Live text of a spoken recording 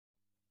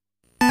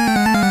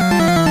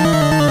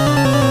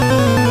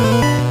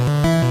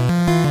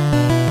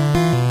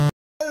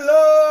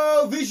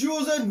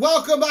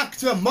welcome back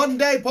to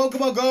Monday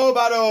Pokemon Go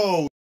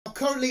Battle.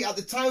 Currently, at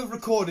the time of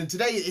recording,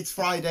 today it's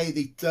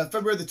Friday,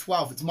 February the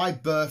 12th. It's my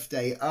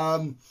birthday.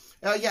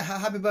 Yeah,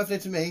 happy birthday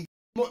to me.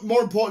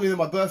 More importantly than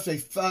my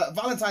birthday,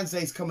 Valentine's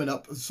Day is coming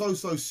up so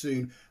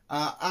soon,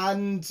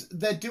 and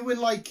they're doing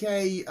like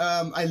a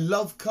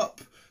Love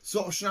Cup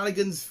sort of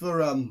shenanigans for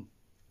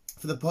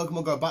the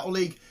Pokemon Go Battle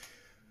League.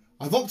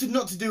 I've opted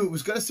not to do it.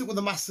 Was going to stick with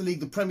the Master League,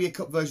 the Premier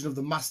Cup version of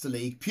the Master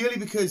League, purely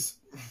because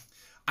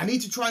I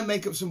need to try and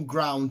make up some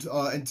ground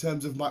in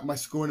terms of my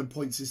scoring and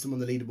point system on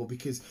the leaderboard,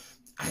 because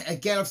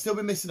again, I've still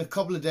been missing a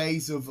couple of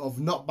days of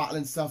not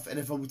battling stuff, and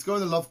if I was to go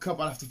in the Love Cup,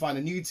 I'd have to find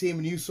a new team,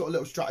 a new sort of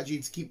little strategy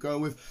to keep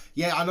going with.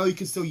 Yeah, I know you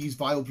can still use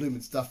Vileplume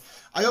and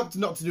stuff. I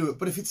opted not to do it,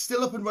 but if it's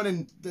still up and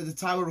running the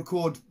time I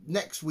record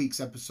next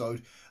week's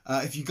episode,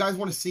 if you guys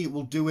want to see it,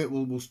 we'll do it.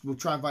 We'll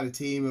try and find a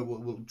team, and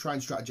we'll try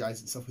and strategize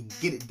and stuff. We can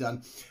get it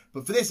done.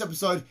 But for this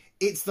episode,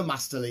 it's the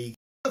Master League.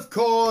 Of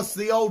course,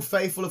 the old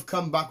faithful have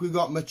come back. We've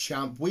got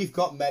Machamp, we've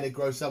got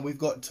Metagross, and we've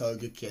got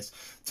Togekiss.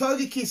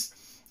 Togekiss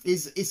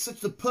is such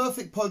the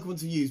perfect Pokemon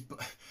to use, but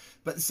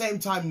at the same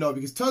time, no,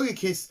 because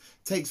Togekiss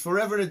takes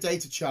forever and a day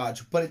to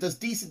charge, but it does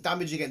decent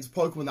damage against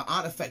Pokemon that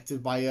aren't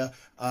affected by her.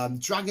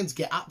 Dragons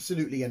get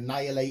absolutely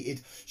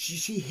annihilated.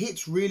 She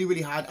hits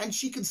really hard, and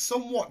she can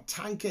somewhat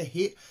tank a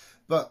hit,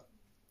 but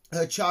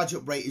her charge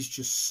up rate is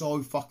just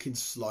so fucking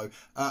slow.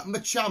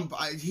 Machamp,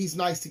 he's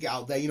nice to get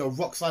out there. You know,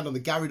 Rock Slide on the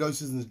Gyarados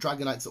and the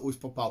Dragonites that always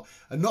pop out.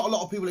 And not a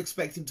lot of people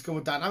expect him to come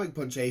with Dynamic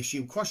Punch. I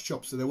assume Cross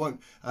Chop, so they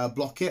won't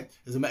block it.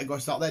 There's a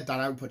Metagross out there.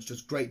 Dynamic Punch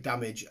does great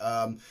damage.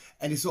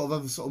 Any sort of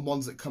other sort of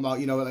ones that come out,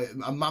 you know, like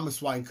a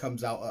Mamoswine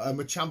comes out. A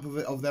Machamp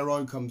of their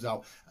own comes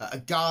out. A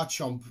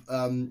Garchomp,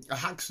 a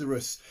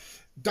Haxorus.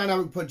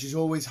 Dynamic Punch is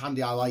always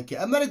handy. I like it.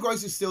 And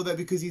Metagross is still there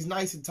because he's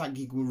nice and tanky.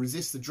 He can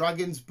resist the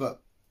dragons,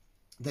 but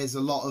there's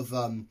a lot of,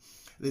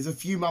 there's a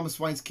few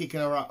Mamoswines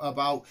kicking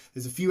about.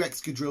 There's a few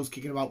Excadrills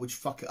kicking about, which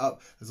fuck it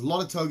up. There's a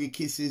lot of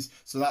Togekisses,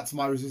 so that's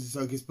my resistance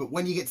Togekiss. But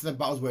when you get to the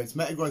battles where it's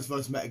Metagross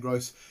versus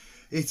Metagross,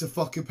 it's a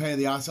fucking pain in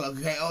the ass. Like,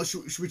 okay, oh,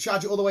 should we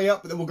charge it all the way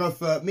up? But then we'll go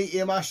for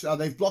Meteor Mash.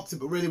 They've blocked it,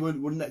 but really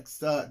we're next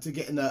to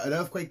getting an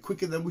Earthquake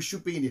quicker than we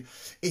should be in here.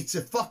 It's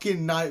a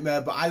fucking nightmare,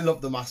 but I love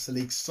the Master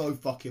League so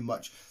fucking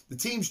much. The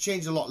team's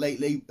changed a lot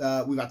lately.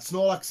 We've had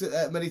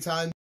Snorlax many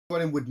times.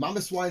 Gone in with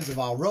Mamoswines of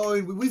our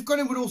own. We've gone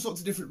in with all sorts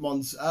of different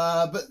ones,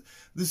 but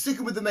the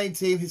sticking with the main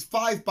team. His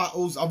 5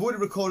 battles, I've already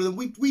recorded them.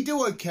 We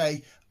do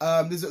okay.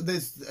 There's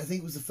I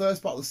think it was the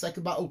first battle, the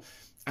second battle.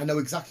 I know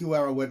exactly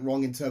where I went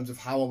wrong in terms of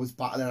how I was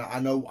battling. I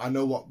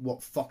know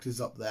what fucked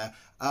us up there.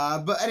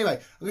 But anyway,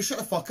 I'm gonna shut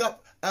the fuck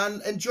up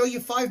and enjoy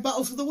your 5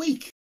 battles of the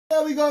week.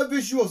 There we go,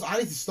 visuals. I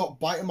need to stop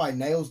biting my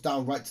nails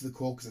down right to the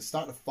core because it's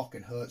starting to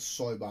fucking hurt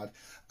so bad.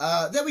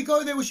 There we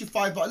go. There was your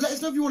 5 battles. Let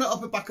us know if you want to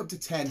up it back up to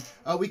 10.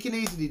 We can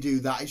easily do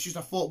that. It's just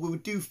I thought we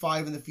would do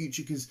 5 in the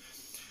future because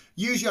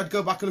usually I'd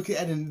go back and look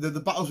at it and the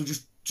battles were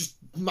just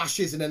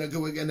mashes and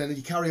then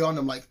you carry on.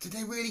 I'm like, did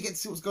they really get to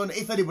see what's going on?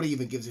 If anybody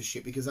even gives a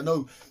shit, because I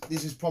know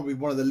this is probably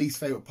one of the least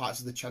favourite parts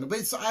of the channel.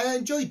 But I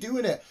enjoy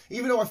doing it,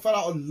 even though I fell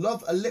out of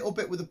love a little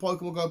bit with the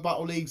Pokemon Go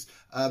Battle Leagues,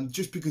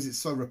 just because it's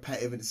so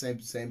repetitive and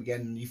the same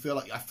again. And you feel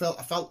like I felt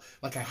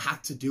like I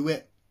had to do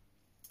it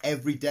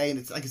every day, and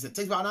it's like I said, it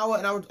takes about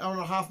an hour and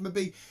a half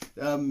maybe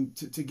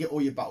to get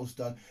all your battles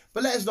done.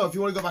 But let us know if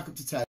you want to go back up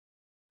to 10.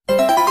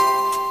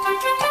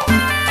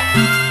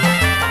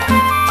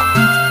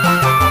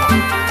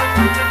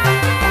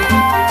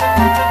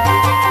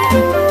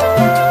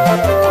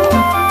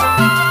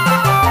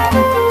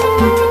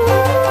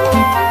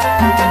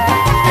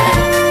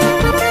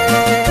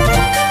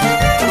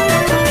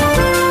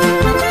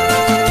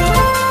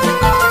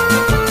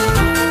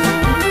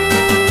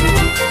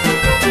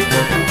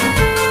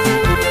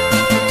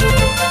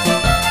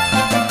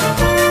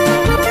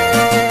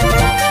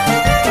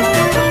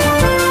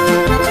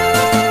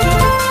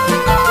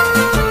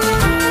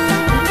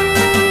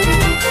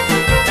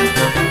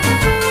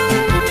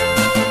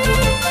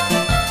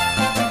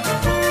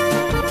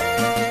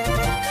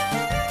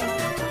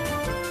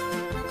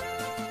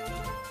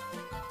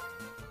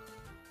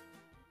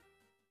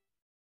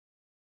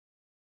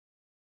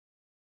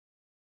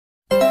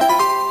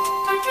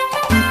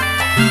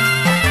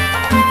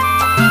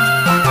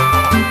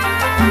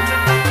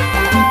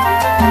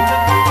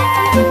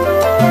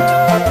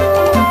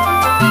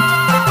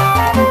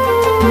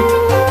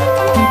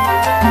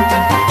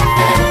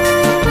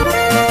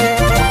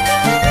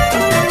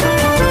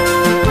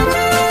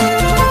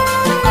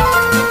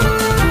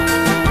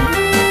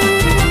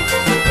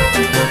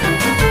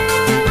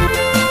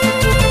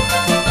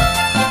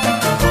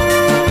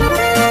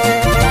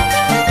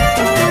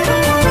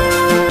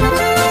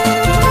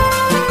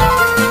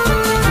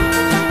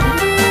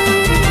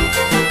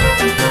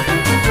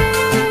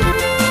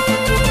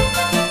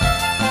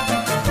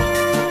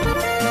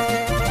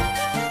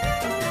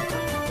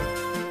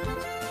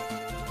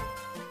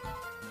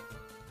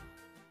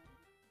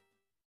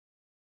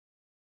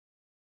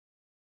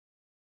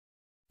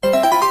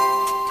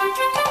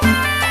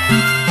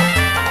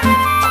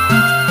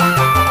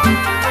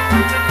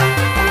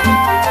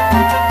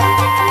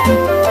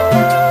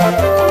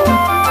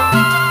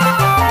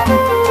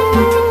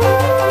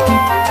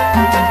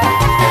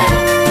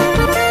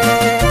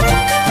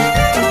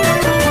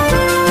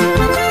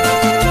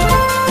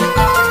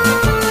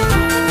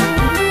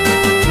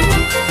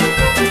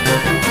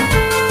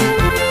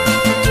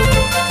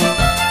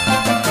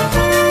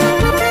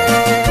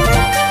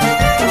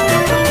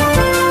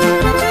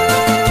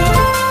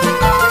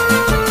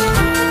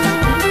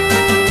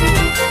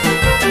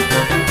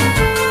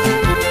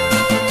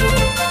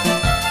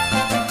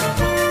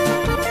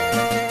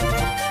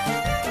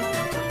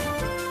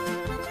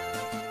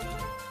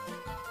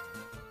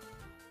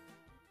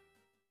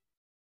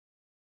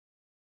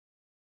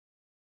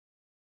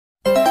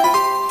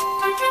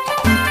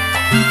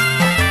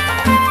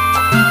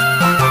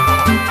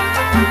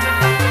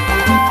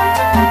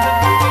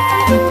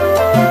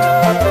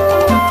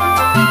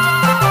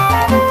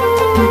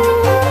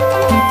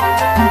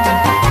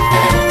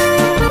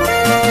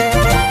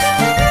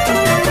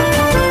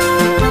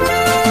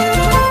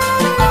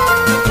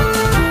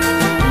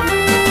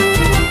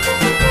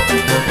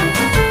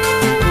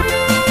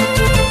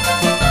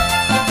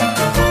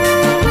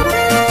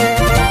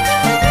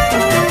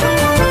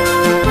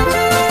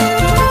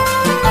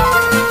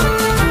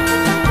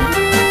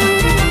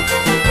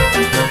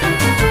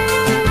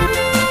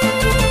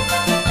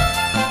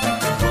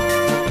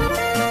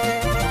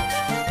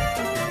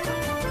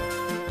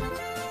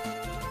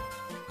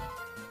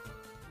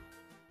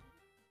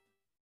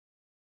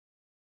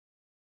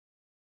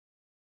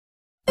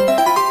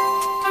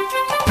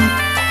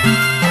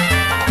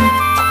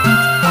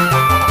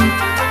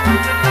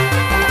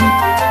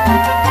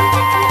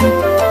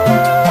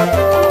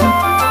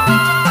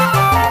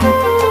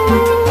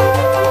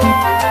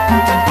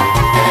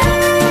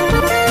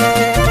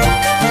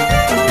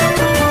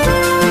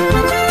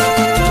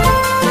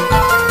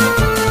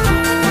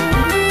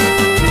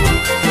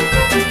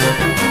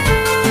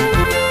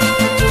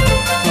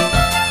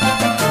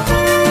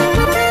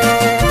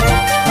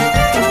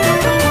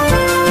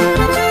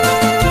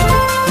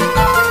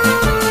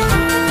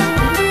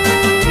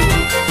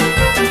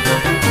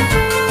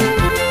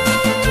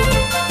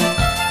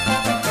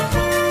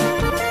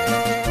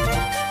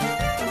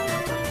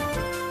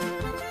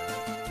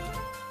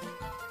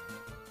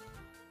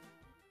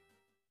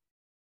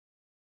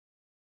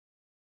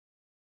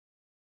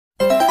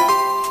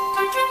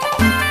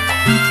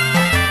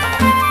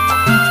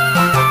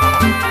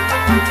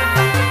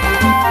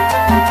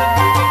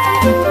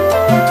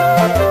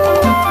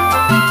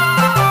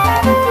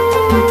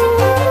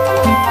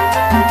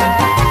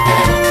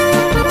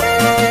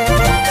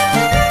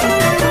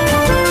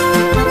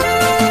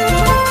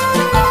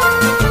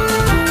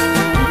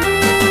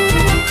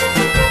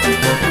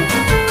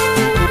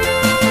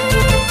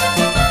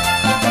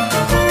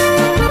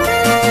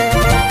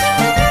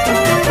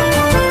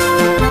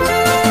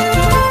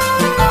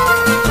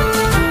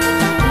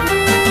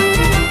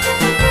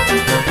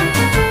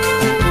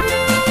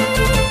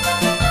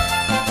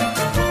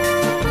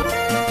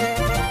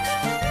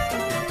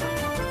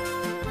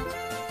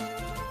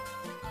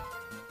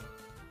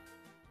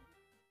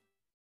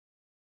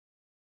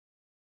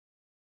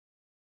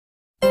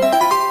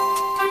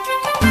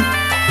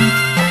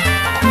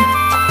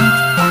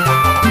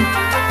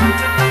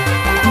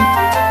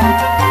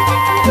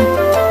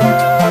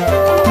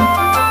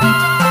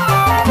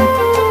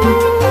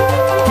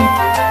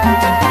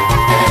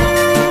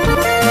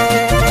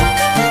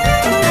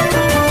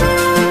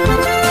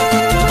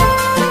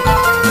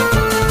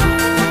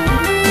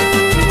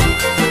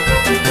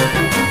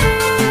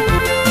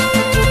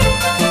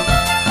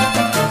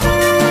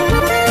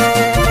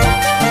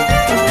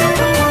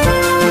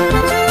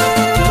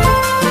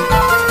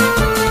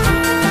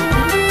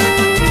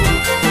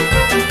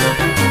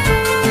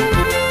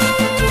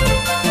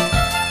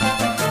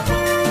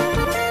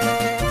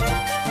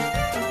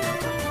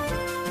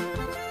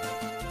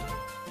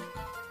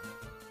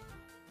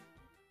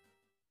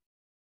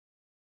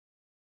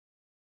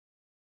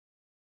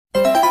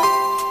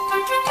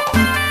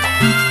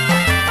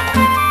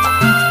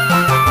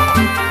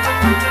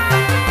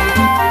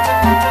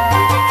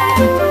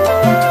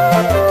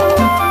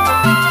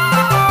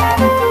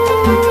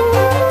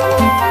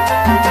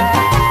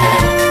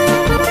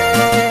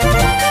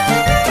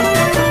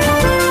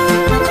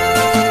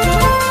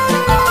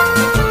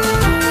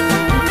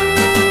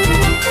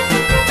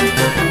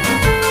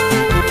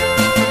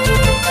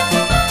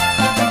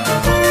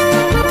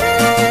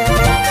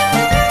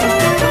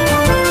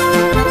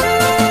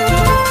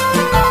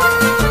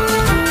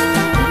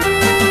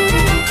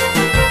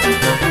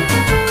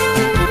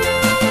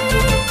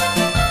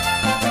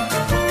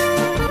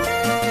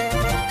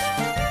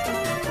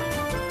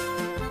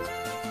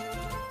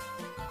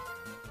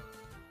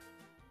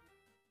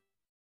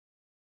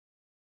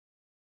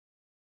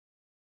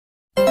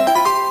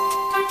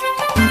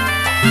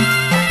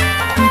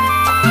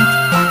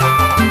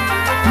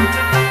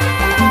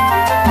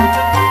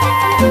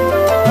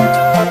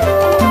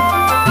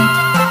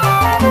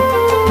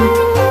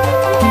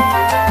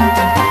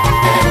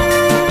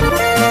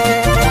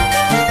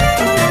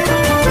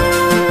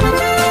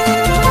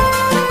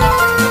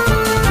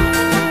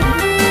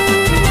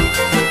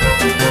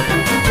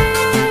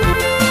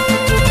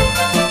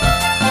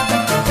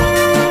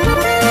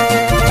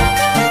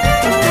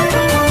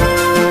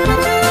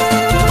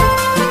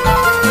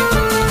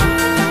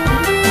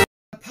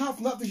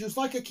 visuals,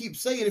 like I keep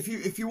saying,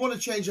 if you want to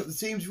change up the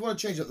teams, if you want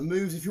to change up the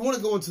moves, if you want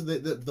to go into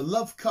the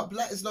Love Cup,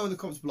 let us know in the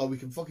comments below. We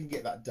can fucking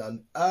get that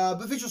done. But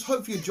visuals,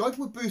 hopefully you enjoyed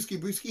with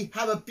Brewski.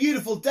 Have a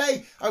beautiful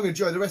day. I'm going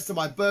to enjoy the rest of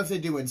my birthday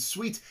doing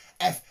sweet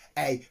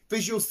FA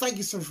visuals. Thank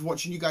you so much for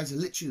watching. You guys are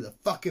literally the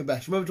fucking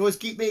best. Remember to always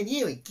keep me in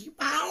you and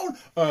keep on,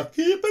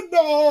 keep it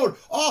down.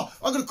 Oh,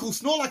 I got a cool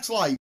Snorlax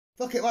light.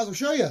 Fuck it, might as well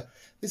show you.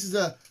 This is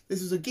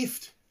a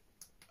gift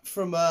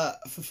from my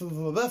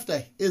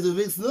birthday. It's a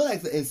big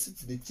Snorlax that is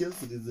sitting in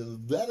Chelsea. It's a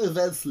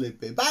very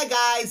sleepy. Bye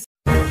guys.